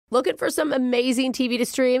Looking for some amazing TV to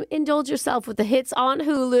stream? Indulge yourself with the hits on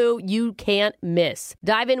Hulu you can't miss.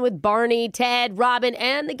 Dive in with Barney, Ted, Robin,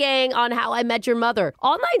 and the gang on How I Met Your Mother.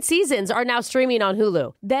 All 9 seasons are now streaming on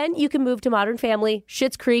Hulu. Then you can move to Modern Family,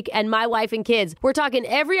 Schitt's Creek, and My Wife and Kids. We're talking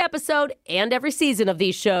every episode and every season of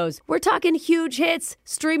these shows. We're talking huge hits,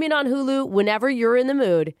 streaming on Hulu whenever you're in the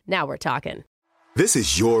mood. Now we're talking. This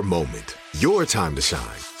is your moment, your time to shine,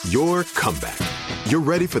 your comeback. You're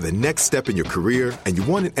ready for the next step in your career, and you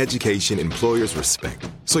want an education employers respect.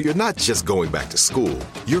 So you're not just going back to school,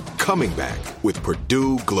 you're coming back with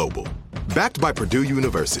Purdue Global. Backed by Purdue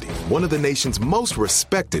University, one of the nation's most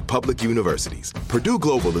respected public universities, Purdue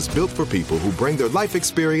Global is built for people who bring their life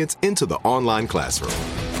experience into the online classroom.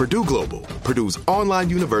 Purdue Global, Purdue's online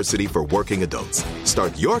university for working adults.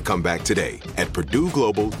 Start your comeback today at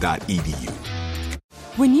purdueglobal.edu.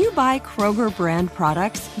 When you buy Kroger brand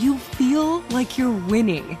products, you feel like you're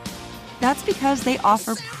winning. That's because they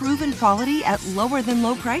offer proven quality at lower than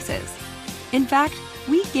low prices. In fact,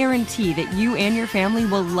 we guarantee that you and your family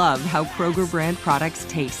will love how Kroger brand products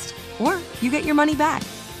taste, or you get your money back.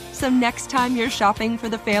 So next time you're shopping for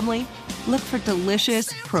the family, look for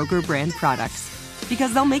delicious Kroger brand products,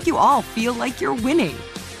 because they'll make you all feel like you're winning.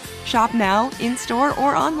 Shop now, in-store,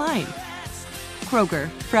 or online. Kroger,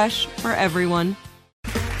 fresh for everyone.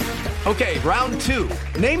 Okay, round 2.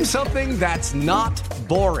 Name something that's not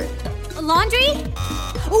boring. A laundry?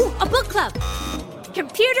 Ooh, a book club.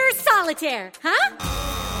 Computer solitaire, huh?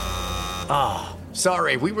 Ah,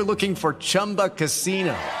 sorry, we were looking for Chumba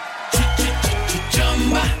Casino.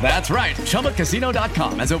 That's right,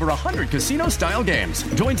 ChumbaCasino.com has over 100 casino-style games.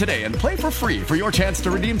 Join today and play for free for your chance to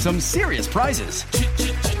redeem some serious prizes.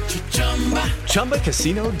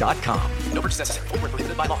 ChumbaCasino.com. No purchase necessary. Void where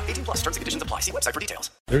prohibited by law. 18+ terms and conditions apply. See website for details.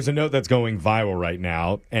 There's a note that's going viral right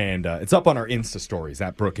now, and it's up on our Insta stories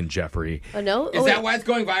at Brooke and Jeffrey. Oh, no? Is that why it's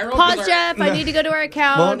going viral? Pause, Jeff. I need to go to our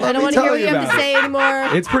account. Well, I don't want to hear what you have to say anymore.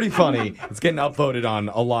 It's pretty funny. It's getting upvoted on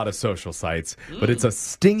a lot of social sites, but it's a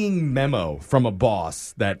stinging memo from a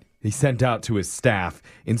boss that he sent out to his staff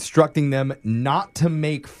instructing them not to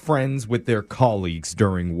make friends with their colleagues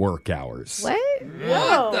during work hours. What?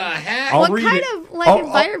 What the heck? What kind of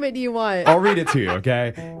environment do you want? I'll read it to you,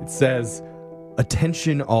 okay? It says,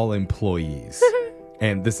 "Attention all employees."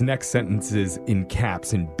 And this next sentence is in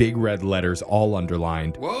caps in big red letters, all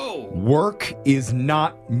underlined. Whoa. "Work is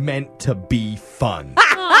not meant to be fun."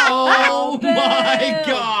 Oh my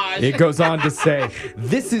gosh. It goes on to say,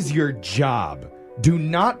 "This is your job. Do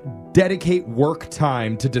not dedicate work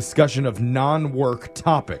time to discussion of non-work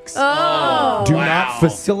topics. Do not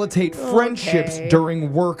facilitate friendships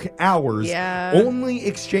during work hours. Only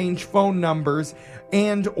exchange phone numbers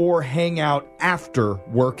and or hang out after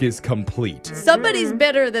work is complete." Somebody's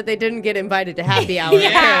bitter that they didn't get invited to happy hour.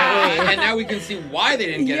 Apparently. And now we can see why they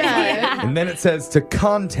didn't get invited. And then it says to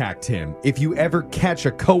contact him if you ever catch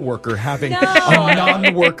a coworker having a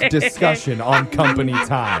non-work discussion on company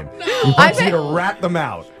time. He wants you to rat them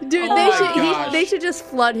out. Dude, they should just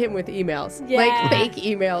flood him with emails. Like fake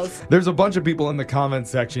emails. There's a bunch of people in the comments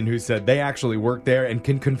section who said they actually work there and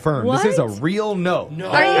can confirm this is a real note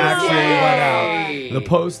that actually went out. The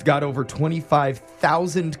post got over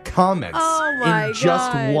 25,000 comments in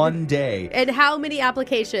just one day. And how many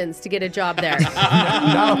applications to get a job there?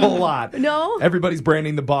 Not a whole lot. No? Everybody's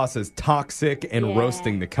branding the boss as toxic and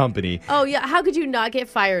roasting the company. Oh, yeah. How could you not get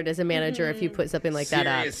fired as a manager if you put something like that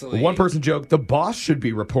up? One person joked the boss should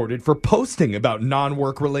be reported for posting about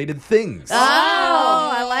non-work related things.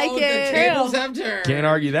 Oh, I like it. The tables have turned. Can't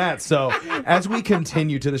argue that. So, as we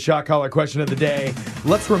continue to the shot collar question of the day,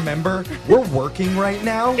 let's remember we're working right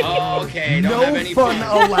now. Oh, okay. Don't no have any fun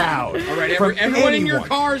allowed. All right, everyone in your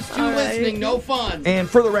cars too listening, no fun. And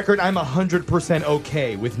for the record, I'm 100%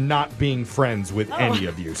 okay with not being friends with any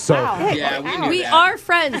of you. So, yeah, we are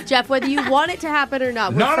friends, Jeff, whether you want it to happen or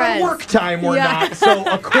not. We're not friends. on work time, we're not. So,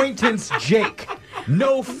 acquaintance Jake,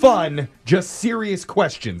 no fun, just serious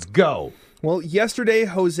questions. Go. Well, yesterday,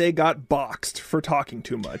 Jose got boxed for talking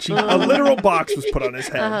too much. A literal box was put on his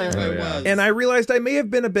head. And I realized I may have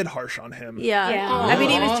been a bit harsh on him. Yeah. I mean,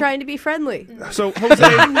 he was trying to be friendly. So, Jose...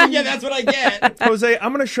 yeah, that's what I get. Jose,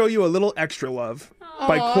 I'm going to show you a little extra love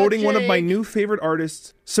by quoting one of my new favorite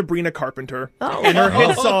artists, Sabrina Carpenter, in her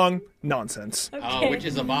hit song, Nonsense. Which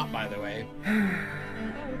is a bop, by the way.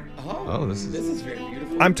 This is very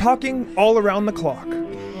beautiful. I'm talking all around the clock.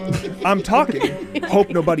 I'm talking, hope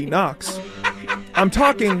nobody knocks. I'm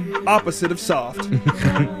talking opposite of soft.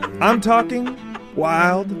 I'm talking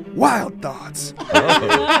wild, wild thoughts.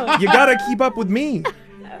 You gotta keep up with me.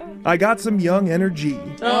 I got some young energy.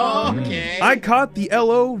 Oh, okay. I caught the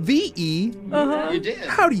LOVE. You did.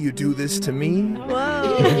 How do you do this to me?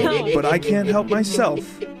 Whoa. but I can't help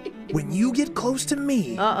myself. When you get close to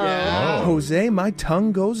me, Jose, my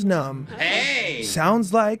tongue goes numb. Hey!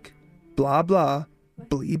 Sounds like blah blah,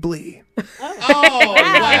 blee blee. Oh, wow.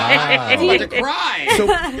 I'm about to cry. So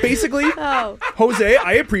basically, Jose,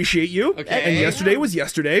 I appreciate you. Okay. And yesterday was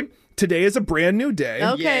yesterday. Today is a brand new day.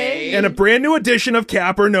 Okay. And a brand new edition of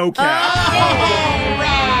Cap or No Cap. All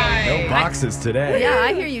right. No boxes today. Yeah,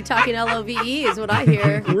 I hear you talking LOVE is what I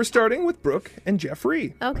hear. We're starting with Brooke and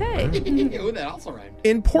Jeffrey. Okay. Ooh, that also rhymed.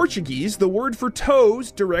 In Portuguese, the word for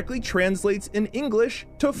toes directly translates in English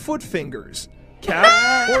to foot fingers.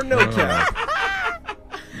 Cap or no cap?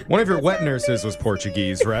 One of your wet nurses was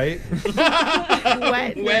Portuguese, right?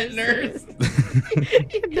 Wet nurse.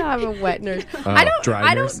 You don't have a wet nurse.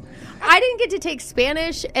 Dry nurse? I didn't get to take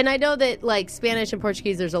Spanish, and I know that like Spanish and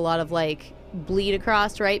Portuguese, there's a lot of like bleed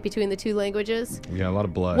across, right, between the two languages. Yeah, a lot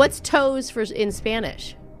of blood. What's toes for in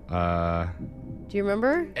Spanish? Uh, Do you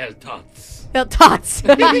remember? El tots. El tots.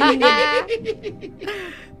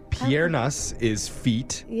 piernas is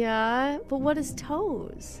feet. Yeah, but what is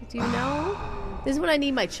toes? Do you know? This is when I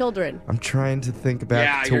need my children. I'm trying to think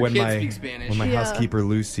back to your when kids speak Spanish. my Yeah. housekeeper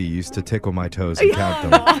Lucy used to tickle my toes and count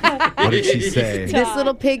them. What did she say? This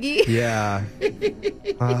little piggy. Yeah.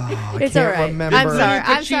 Oh, I It's can't all right. remember. I'm sorry.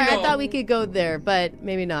 I'm sorry. I Cappuccino. thought we could go there, but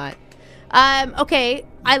maybe not. Okay.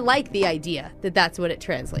 I like the idea that that's what it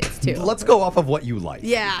translates to. Let's go off of what you like.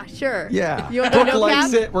 Yeah, sure. Yeah. You want to Brooke no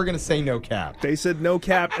likes cap? it. We're going to say no cap. They said no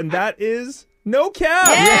cap, and that is no cap.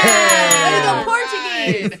 Yeah. Way to go,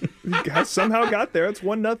 Portuguese. You guys somehow got there. It's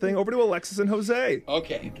 1-0. Over to Alexis and Jose.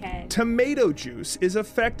 Okay. Tomato juice is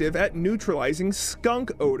effective at neutralizing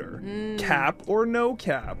skunk odor. Cap or no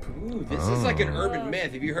cap? Ooh, this is like an urban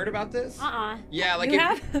myth. Have you heard about this? Yeah, like You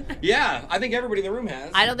have? Yeah, I think everybody in the room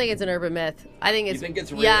has. I don't think it's an urban myth. I think it's. think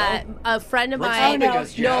it's real? Yeah, a friend of Brooke's mine. helping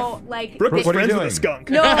us, Jeff. No, like. Brooke was What are you friends with doing? a skunk.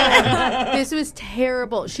 No, this was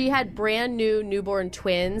terrible. She had brand new newborn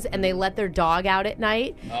twins, and they let their dog out at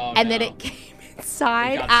night, and then it came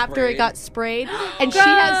inside It got after sprayed. it got sprayed, and she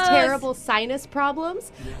has terrible sinus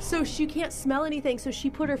problems, so she can't smell anything. So she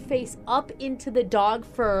put her face up into the dog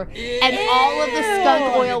fur, and all of the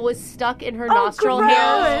skunk oil was stuck in her nostril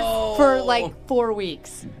hairs for like 4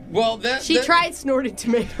 weeks. Well, She tried snorting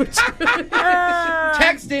tomato juice.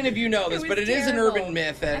 Text in if you know this, but it is an terrible. urban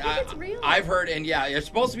myth that I think it's real. I've heard, and yeah, it's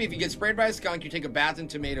supposed to be if you get sprayed by a skunk, you take a bath in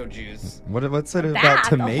tomato juice. What's it about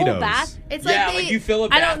bath, a whole tomatoes? bath? It's Yeah, like, like the- you fill a I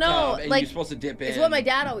bathtub don't know, and like you're supposed to dip in. it's what my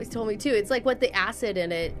dad always told me too. It's like what the acid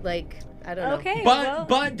in it, like I don't know. Okay.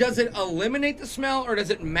 But does it eliminate the smell or does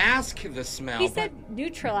it mask the smell? He said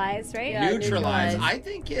neutralize, right? Yeah. neutralize. neutralize. I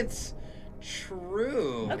think it's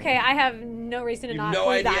true. Okay, I have no reason to You not have no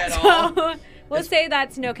believe idea that. at all? So we'll say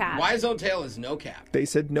that's no cap. Wise Old Tale is no cap. They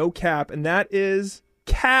said no cap, and that is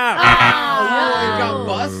cap. Oh, it got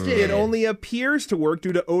busted. It only appears to work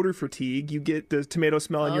due to odor fatigue. You get the tomato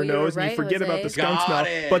smell in your you were nose and right, you forget Jose. about the skunk Got smell.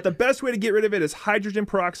 it. But the best way to get rid of it is hydrogen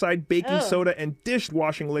peroxide, baking soda, and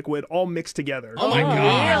dishwashing liquid all mixed together. Oh my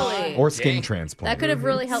gosh. Really? Or skin Dang. transplant. That could have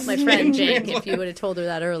really helped my friend Jake if you would have told her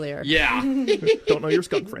that earlier. Yeah. Don't know your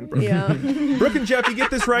skunk friend, bro. Yeah. Brooke and Jeff, you get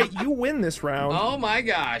this right, you win this round. Oh my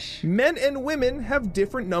gosh. Men and women have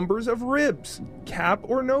different numbers of ribs. Cap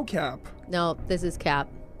or no cap? No, this is cap.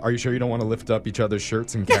 Are you sure you don't want to lift up each other's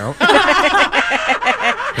shirts and count?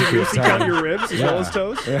 You count your ribs as well as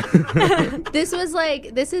toes? This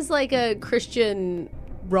is like a Christian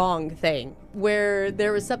wrong thing where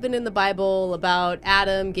there was something in the Bible about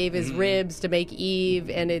Adam gave his ribs to make Eve,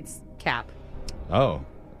 and it's cap. Oh,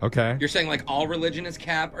 okay. You're saying like all religion is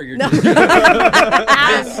cap, or you're just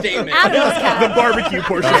this statement? The barbecue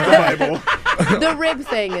portion of the Bible. The rib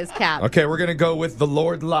thing is cap. Okay, we're going to go with the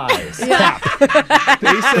Lord lies. They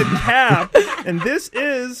said cap, and this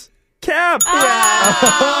is cap.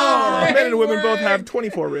 Men and women both have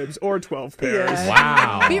 24 ribs or 12 pairs.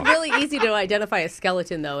 Wow. It'd be really easy to identify a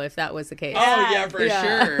skeleton, though, if that was the case. Oh yeah, for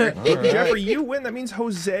sure. Jeffrey, you win. That means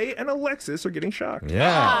Jose and Alexis are getting shocked.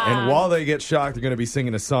 Yeah, and while they get shocked, they're going to be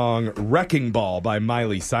singing a song, Wrecking Ball by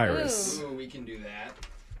Miley Cyrus. Ooh, we can do that.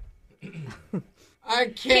 I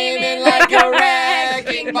came in like a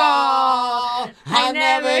wrecking ball. I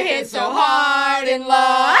never hit so hard in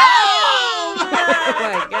love. Oh,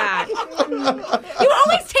 my gosh. You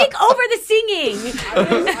always take over the singing.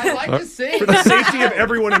 I like to sing. For the safety of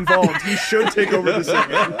everyone involved, he should take over the singing.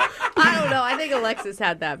 I don't know. I think Alexis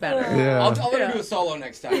had that better. Yeah. I'll let her do a solo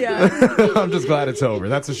next time. I'm just glad it's over.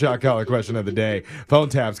 That's the shot collar question of the day. Phone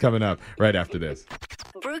taps coming up right after this.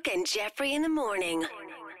 Brooke and Jeffrey in the morning.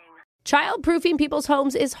 Childproofing people's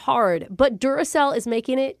homes is hard, but Duracell is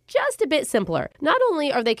making it just a bit simpler. Not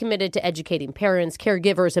only are they committed to educating parents,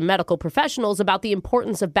 caregivers, and medical professionals about the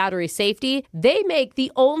importance of battery safety, they make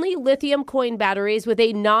the only lithium coin batteries with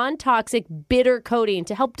a non-toxic bitter coating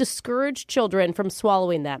to help discourage children from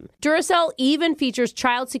swallowing them. Duracell even features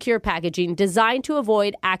child-secure packaging designed to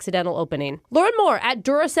avoid accidental opening. Learn more at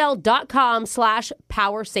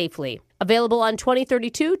Duracell.com/powersafely. Available on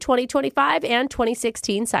 2032, 2025, and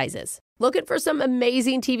 2016 sizes. Looking for some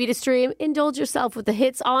amazing TV to stream? Indulge yourself with the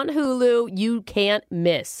hits on Hulu you can't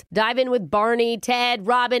miss. Dive in with Barney, Ted,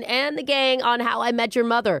 Robin, and the gang on How I Met Your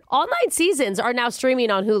Mother. All 9 seasons are now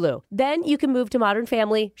streaming on Hulu. Then you can move to Modern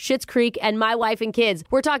Family, Schitt's Creek, and My Wife and Kids.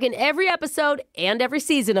 We're talking every episode and every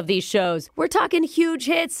season of these shows. We're talking huge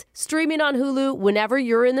hits, streaming on Hulu whenever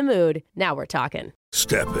you're in the mood. Now we're talking.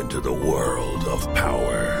 Step into the world of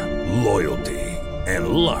power, loyalty, and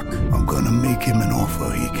luck. I'm gonna make him an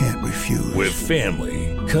offer he can't refuse. With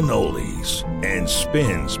family, cannolis, and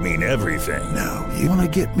spins mean everything. Now, you wanna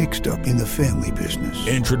get mixed up in the family business.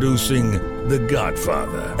 Introducing The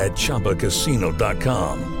Godfather at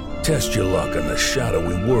ChumbaCasino.com. Test your luck in the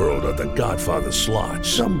shadowy world of The Godfather slot.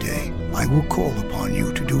 Someday, I will call upon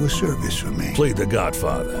you to do a service for me. Play The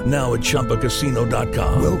Godfather, now at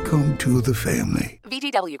ChumbaCasino.com. Welcome to the family.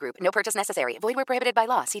 VGW Group. No purchase necessary. Void where prohibited by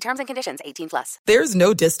law. See terms and conditions. 18+. There's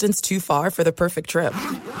no distance too far for the perfect trip.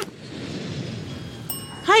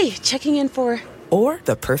 Hi, checking in for... Or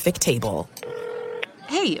the perfect table.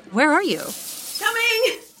 Hey, where are you?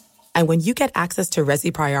 Coming! And when you get access to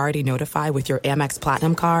Resi Priority Notify with your Amex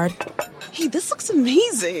Platinum card... Hey, this looks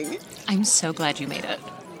amazing. I'm so glad you made it.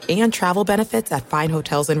 And travel benefits at fine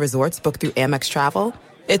hotels and resorts booked through Amex Travel,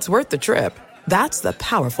 it's worth the trip. That's the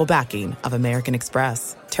powerful backing of American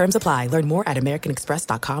Express. Terms apply. Learn more at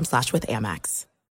americanexpress.com/withAmex.